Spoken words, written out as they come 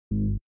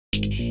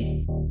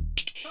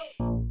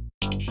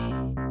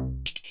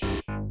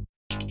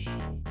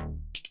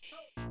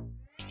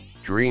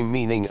Dream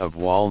meaning of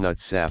walnut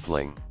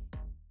sapling.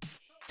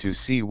 To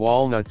see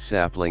walnut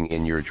sapling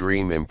in your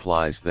dream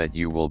implies that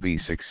you will be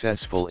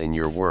successful in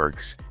your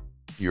works,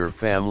 your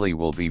family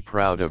will be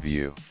proud of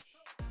you.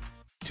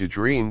 To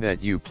dream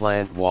that you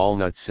plant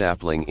walnut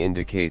sapling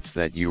indicates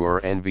that you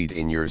are envied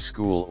in your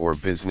school or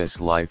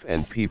business life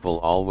and people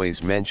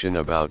always mention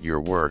about your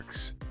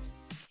works.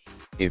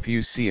 If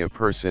you see a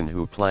person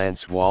who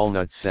plants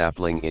walnut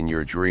sapling in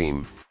your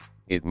dream,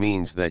 it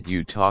means that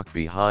you talk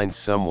behind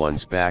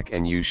someone's back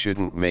and you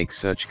shouldn't make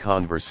such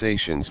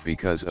conversations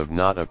because of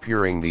not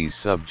appearing these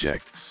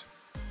subjects.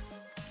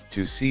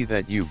 To see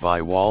that you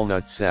buy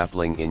walnut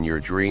sapling in your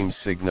dream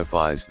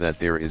signifies that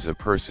there is a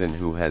person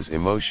who has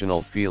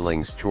emotional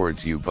feelings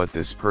towards you, but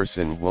this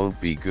person won't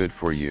be good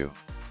for you.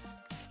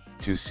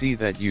 To see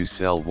that you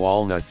sell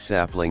walnut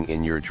sapling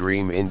in your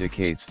dream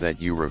indicates that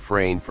you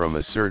refrain from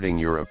asserting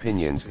your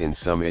opinions in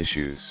some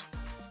issues.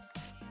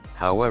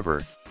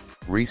 However,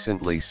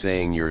 recently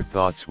saying your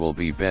thoughts will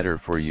be better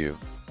for you.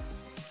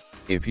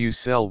 If you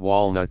sell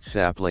walnut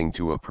sapling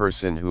to a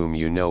person whom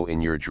you know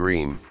in your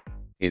dream,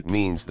 it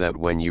means that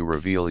when you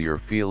reveal your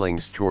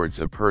feelings towards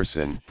a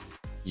person,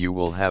 you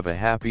will have a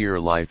happier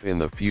life in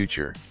the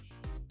future.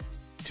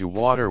 To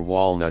water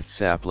walnut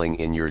sapling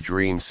in your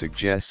dream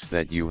suggests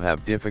that you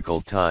have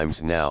difficult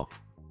times now.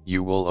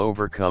 You will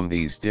overcome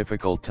these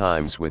difficult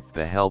times with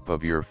the help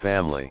of your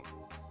family.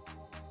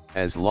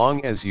 As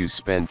long as you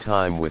spend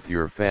time with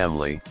your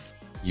family,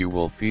 you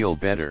will feel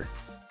better.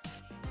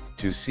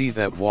 To see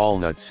that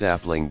walnut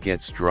sapling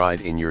gets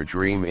dried in your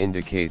dream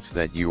indicates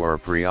that you are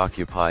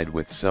preoccupied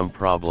with some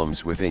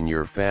problems within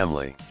your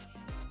family.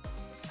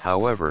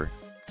 However,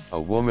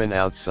 a woman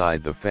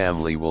outside the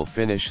family will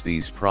finish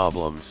these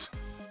problems.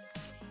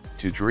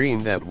 To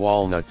dream that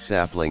walnut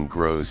sapling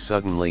grows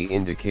suddenly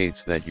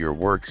indicates that your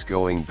work's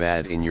going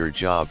bad in your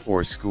job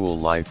or school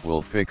life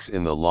will fix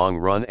in the long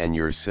run and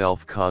your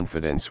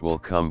self-confidence will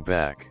come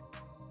back.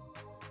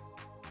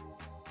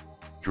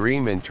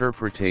 Dream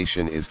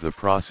interpretation is the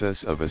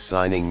process of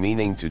assigning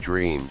meaning to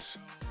dreams.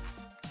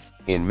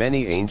 In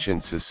many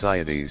ancient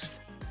societies,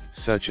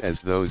 such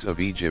as those of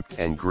Egypt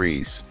and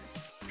Greece,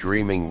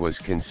 dreaming was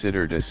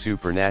considered a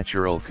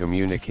supernatural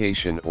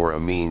communication or a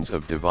means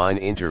of divine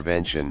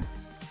intervention,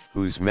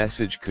 whose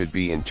message could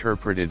be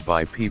interpreted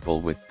by people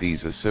with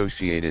these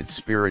associated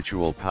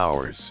spiritual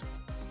powers.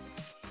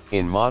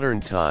 In modern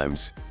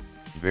times,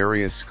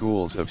 various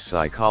schools of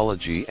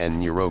psychology and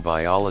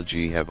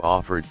neurobiology have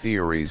offered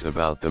theories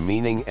about the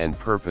meaning and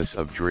purpose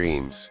of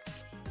dreams.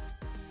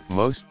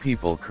 Most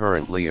people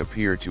currently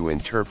appear to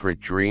interpret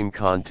dream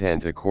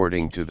content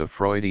according to the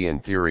Freudian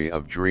theory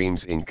of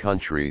dreams in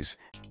countries,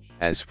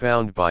 as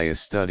found by a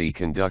study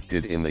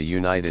conducted in the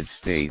United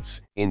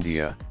States,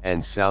 India,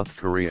 and South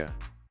Korea.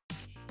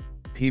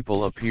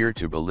 People appear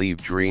to believe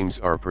dreams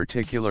are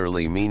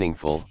particularly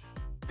meaningful.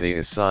 They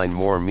assign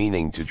more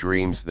meaning to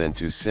dreams than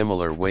to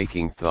similar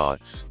waking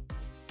thoughts.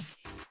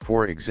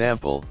 For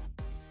example,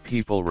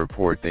 people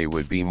report they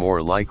would be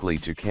more likely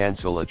to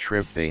cancel a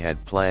trip they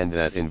had planned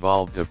that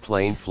involved a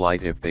plane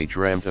flight if they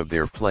dreamt of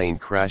their plane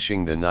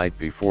crashing the night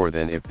before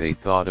than if they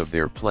thought of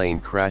their plane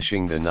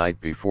crashing the night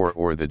before,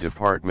 or the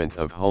Department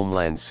of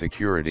Homeland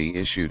Security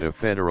issued a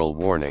federal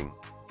warning.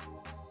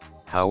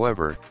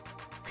 However,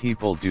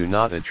 people do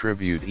not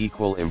attribute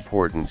equal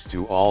importance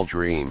to all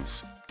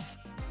dreams.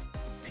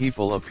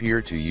 People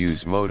appear to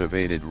use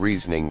motivated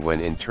reasoning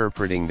when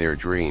interpreting their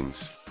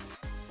dreams.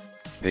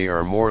 They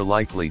are more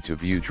likely to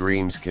view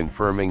dreams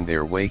confirming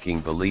their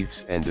waking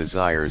beliefs and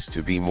desires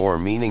to be more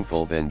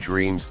meaningful than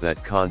dreams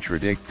that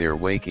contradict their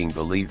waking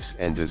beliefs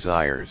and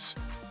desires.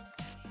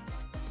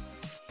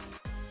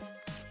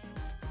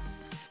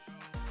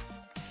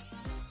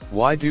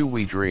 Why do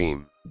we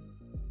dream?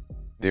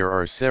 There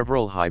are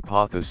several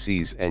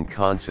hypotheses and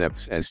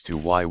concepts as to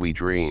why we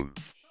dream.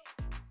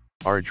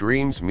 Are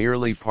dreams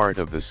merely part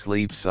of the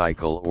sleep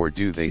cycle, or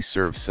do they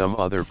serve some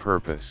other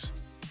purpose?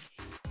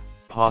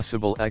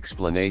 Possible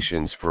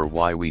explanations for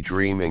why we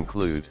dream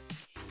include: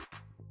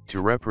 to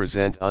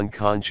represent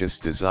unconscious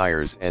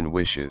desires and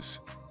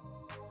wishes,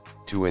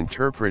 to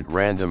interpret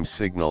random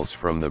signals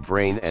from the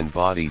brain and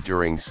body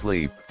during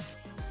sleep,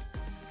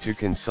 to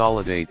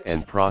consolidate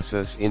and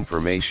process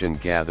information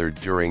gathered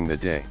during the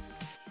day,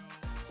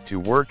 to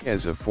work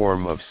as a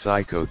form of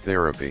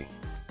psychotherapy.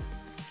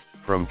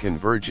 From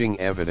converging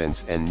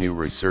evidence and new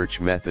research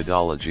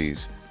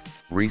methodologies,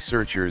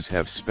 researchers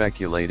have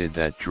speculated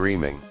that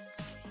dreaming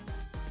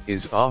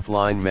is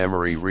offline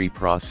memory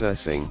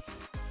reprocessing,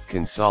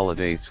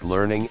 consolidates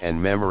learning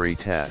and memory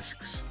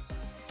tasks,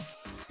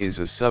 is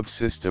a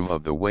subsystem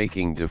of the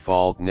waking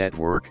default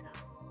network,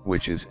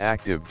 which is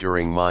active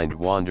during mind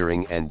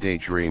wandering and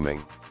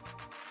daydreaming.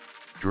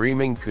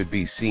 Dreaming could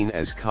be seen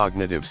as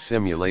cognitive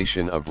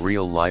simulation of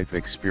real-life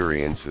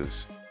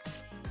experiences.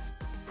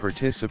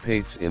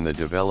 Participates in the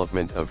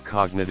development of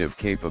cognitive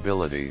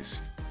capabilities.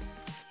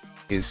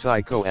 Is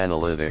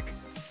psychoanalytic.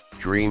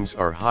 Dreams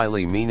are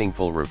highly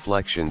meaningful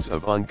reflections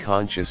of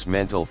unconscious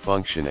mental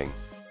functioning.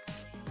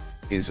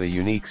 Is a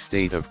unique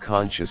state of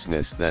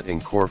consciousness that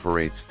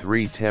incorporates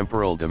three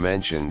temporal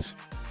dimensions: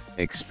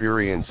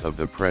 experience of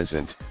the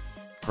present,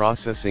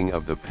 processing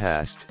of the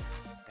past,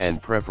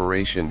 and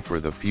preparation for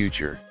the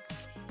future.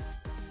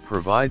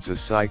 Provides a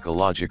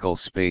psychological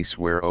space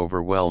where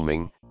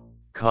overwhelming,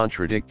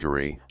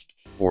 contradictory,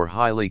 or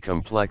highly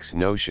complex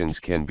notions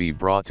can be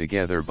brought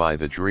together by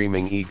the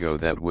dreaming ego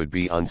that would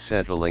be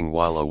unsettling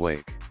while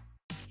awake.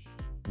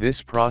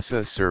 This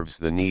process serves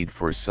the need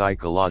for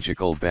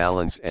psychological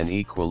balance and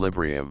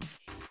equilibrium.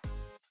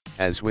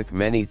 As with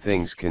many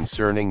things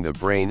concerning the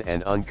brain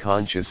and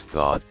unconscious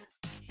thought,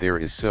 there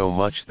is so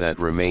much that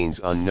remains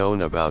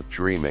unknown about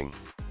dreaming.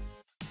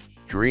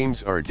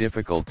 Dreams are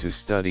difficult to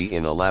study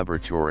in a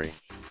laboratory.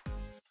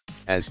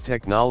 As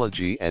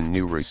technology and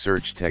new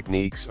research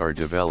techniques are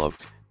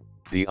developed,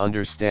 the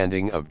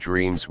understanding of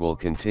dreams will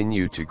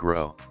continue to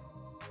grow.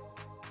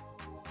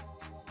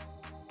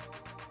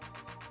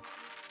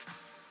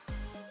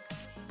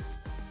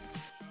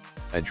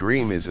 A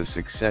dream is a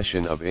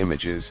succession of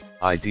images,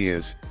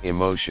 ideas,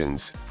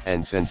 emotions,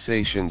 and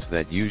sensations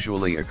that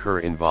usually occur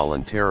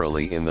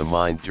involuntarily in the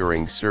mind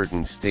during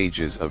certain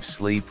stages of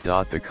sleep.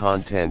 The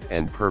content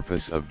and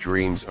purpose of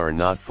dreams are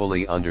not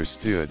fully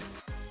understood,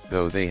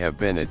 though they have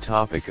been a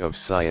topic of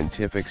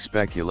scientific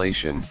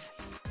speculation,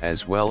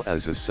 as well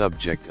as a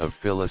subject of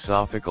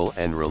philosophical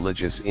and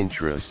religious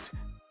interest,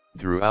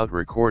 throughout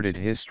recorded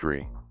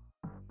history.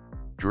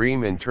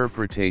 Dream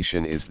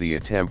interpretation is the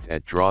attempt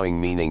at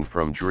drawing meaning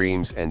from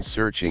dreams and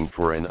searching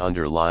for an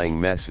underlying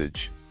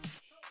message.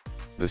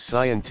 The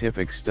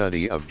scientific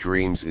study of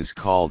dreams is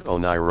called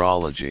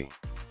onirology.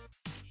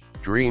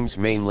 Dreams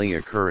mainly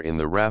occur in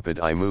the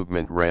rapid eye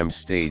movement REM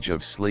stage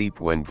of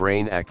sleep when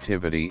brain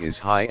activity is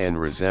high and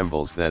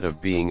resembles that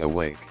of being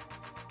awake.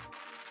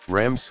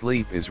 REM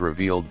sleep is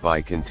revealed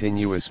by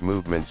continuous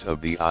movements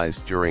of the eyes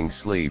during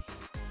sleep.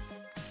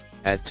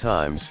 At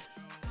times,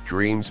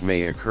 dreams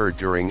may occur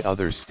during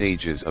other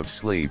stages of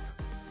sleep.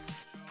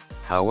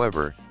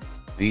 However,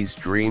 these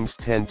dreams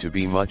tend to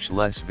be much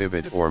less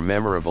vivid or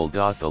memorable.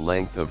 The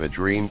length of a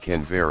dream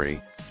can vary,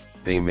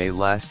 they may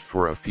last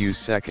for a few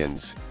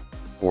seconds,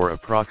 or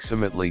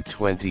approximately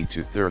 20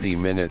 to 30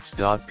 minutes.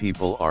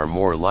 People are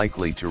more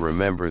likely to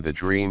remember the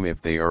dream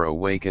if they are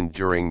awakened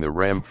during the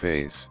REM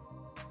phase.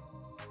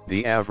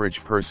 The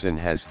average person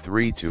has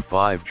 3 to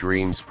 5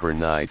 dreams per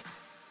night,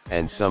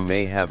 and some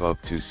may have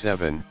up to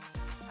 7.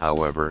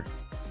 However,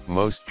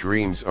 most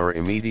dreams are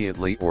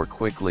immediately or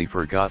quickly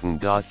forgotten.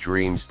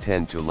 Dreams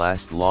tend to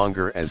last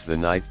longer as the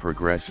night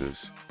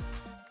progresses.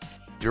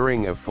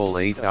 During a full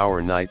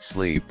 8-hour night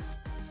sleep,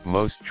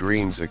 most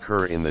dreams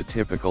occur in the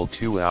typical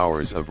 2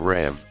 hours of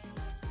REM.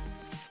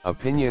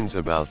 Opinions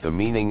about the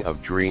meaning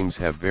of dreams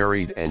have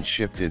varied and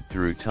shifted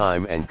through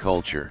time and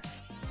culture.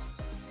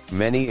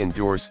 Many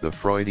endorse the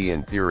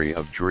Freudian theory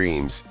of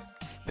dreams,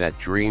 that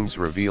dreams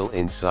reveal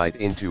insight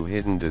into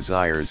hidden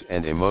desires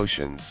and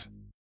emotions.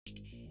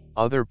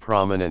 Other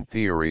prominent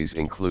theories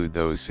include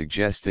those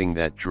suggesting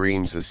that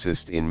dreams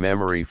assist in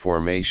memory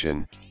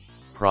formation,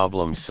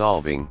 problem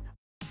solving,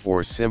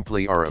 or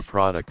simply are a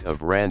product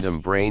of random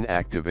brain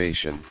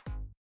activation.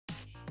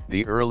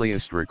 The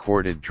earliest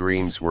recorded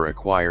dreams were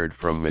acquired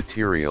from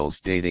materials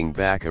dating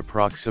back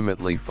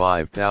approximately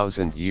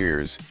 5,000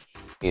 years,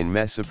 in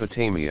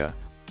Mesopotamia,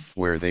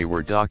 where they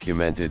were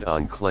documented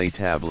on clay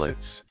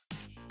tablets.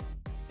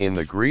 In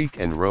the Greek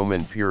and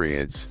Roman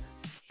periods,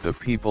 the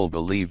people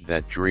believed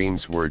that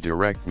dreams were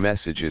direct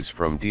messages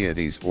from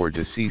deities or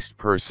deceased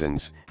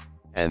persons,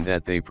 and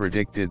that they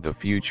predicted the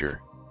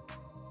future.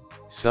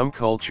 Some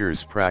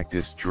cultures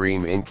practiced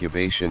dream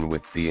incubation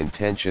with the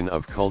intention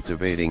of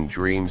cultivating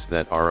dreams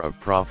that are of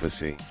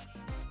prophecy.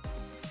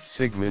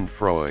 Sigmund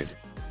Freud,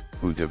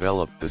 who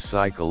developed the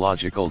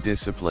psychological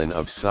discipline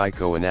of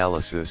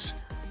psychoanalysis,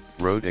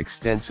 wrote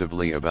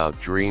extensively about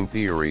dream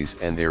theories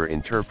and their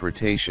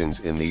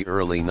interpretations in the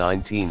early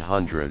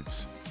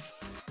 1900s.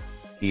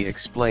 He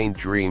explained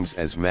dreams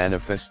as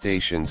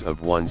manifestations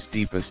of one's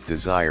deepest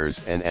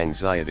desires and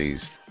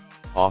anxieties,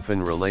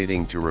 often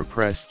relating to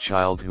repressed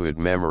childhood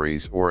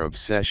memories or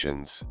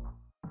obsessions.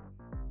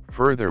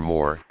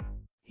 Furthermore,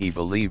 he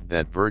believed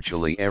that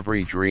virtually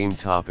every dream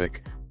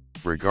topic,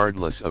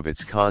 regardless of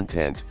its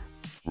content,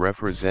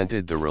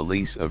 represented the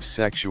release of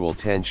sexual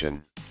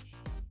tension.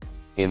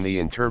 In the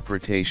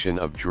interpretation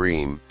of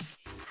dream,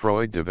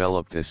 Freud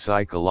developed a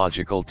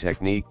psychological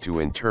technique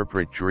to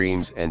interpret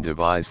dreams and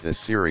devised a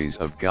series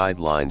of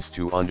guidelines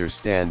to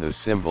understand the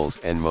symbols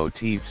and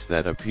motifs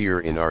that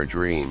appear in our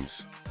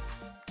dreams.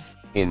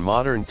 In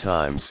modern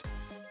times,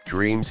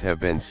 dreams have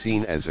been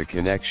seen as a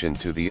connection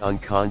to the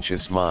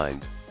unconscious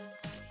mind.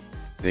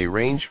 They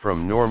range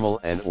from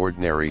normal and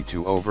ordinary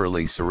to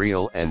overly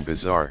surreal and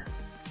bizarre.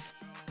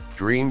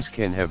 Dreams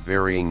can have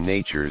varying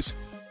natures,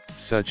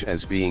 such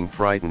as being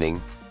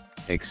frightening,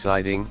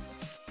 exciting,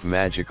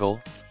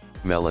 magical,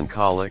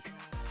 melancholic,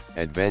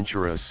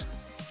 adventurous,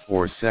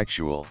 or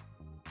sexual.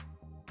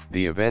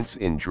 The events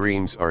in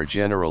dreams are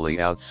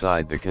generally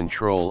outside the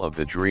control of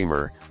the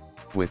dreamer,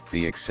 with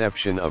the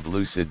exception of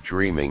lucid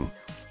dreaming,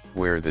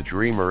 where the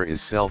dreamer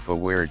is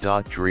self-aware.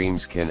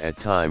 Dreams can at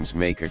times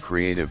make a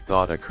creative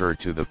thought occur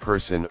to the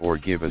person or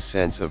give a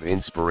sense of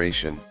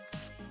inspiration.